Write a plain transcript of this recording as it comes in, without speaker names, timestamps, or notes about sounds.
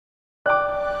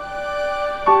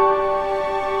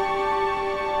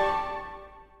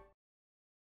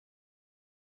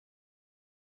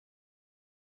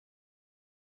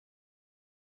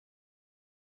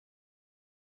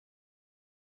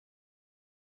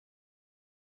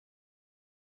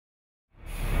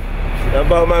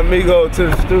brought my amigo to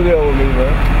the studio with me,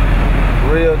 man.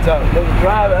 Real talk. Nigga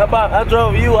driving. I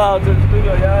drove you out to the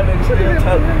studio. Y'all niggas still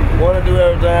talking. Want to do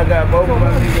everything. I got both of my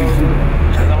amigos with me.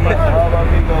 All my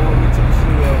amigos with me to the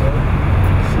studio, man.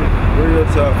 Real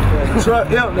talk. Truck,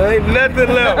 yo, there ain't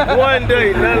nothing left. One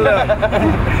day, nothing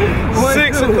left.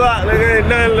 6 o'clock, nigga, ain't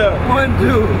nothing left. One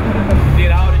dude.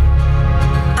 Did all the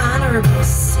Honorable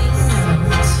C-Note.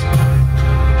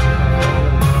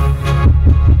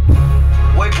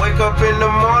 Wake up in the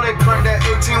morning, crank that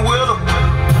 18-wheeler.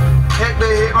 Heck,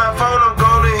 they hit my phone, I'm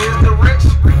going in his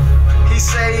direction. He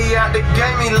say he out the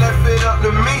game, he left it up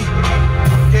to me.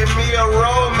 Hit me a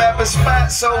road map and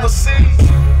spots overseas.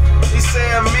 He say,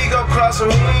 amigo, cross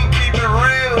him, he ain't keep it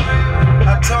real.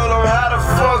 I told him, how the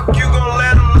fuck you gon'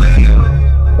 let him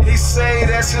live? He say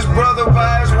that's his brother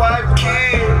by his wife,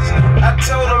 kids. I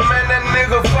told him, man, that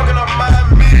nigga fucking up my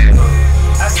meal.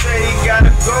 I say he gotta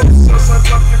go, so suck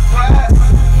up your pride.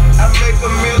 I make a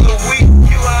meal a week,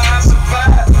 you how I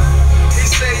survive. He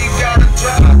say he gotta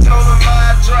drive, I told him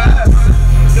I drive.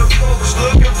 The folks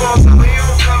looking for him, he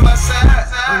don't come outside.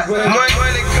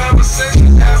 Money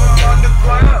conversation, have him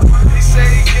underground. He say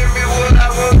he give me what I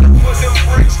want to put them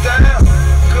bricks down.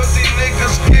 Cause these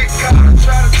niggas get caught and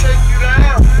try to take you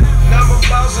down. Number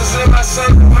bosses in my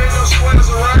circle, ain't no squares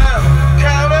around.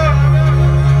 Count up,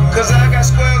 cause I got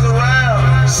squares around.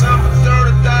 Some for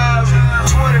 30,000,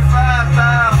 25,000,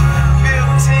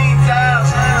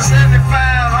 15,000, 7,500.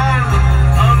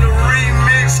 On the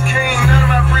remix king, none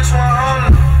of my bricks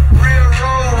 100. Real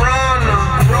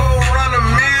road runner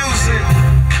music.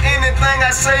 Anything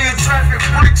I say, you traffic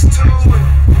bricks to it.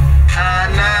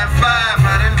 I-95,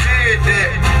 I done did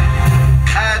that.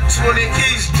 I-20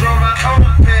 East, drove my own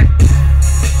pack.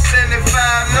 75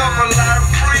 North, a lot of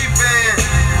free bands.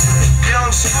 Young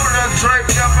scooter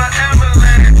draped up an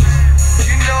ambulance.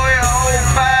 You know it hold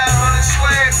 500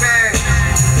 swag bags.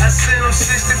 I sent him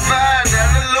 65 down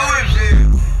to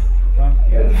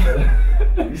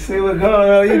Louisville. You see what's going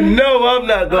on? You know I'm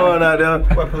not going out there.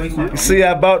 You see,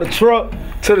 I bought the truck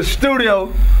to the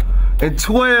studio and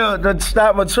 12 to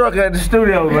stop my truck at the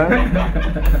studio, man.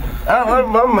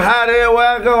 I'm hot everywhere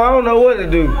I go. I don't know what to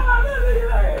do.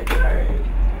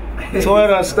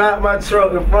 12 I stopped my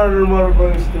truck in front of the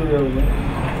motherfucking studio, man.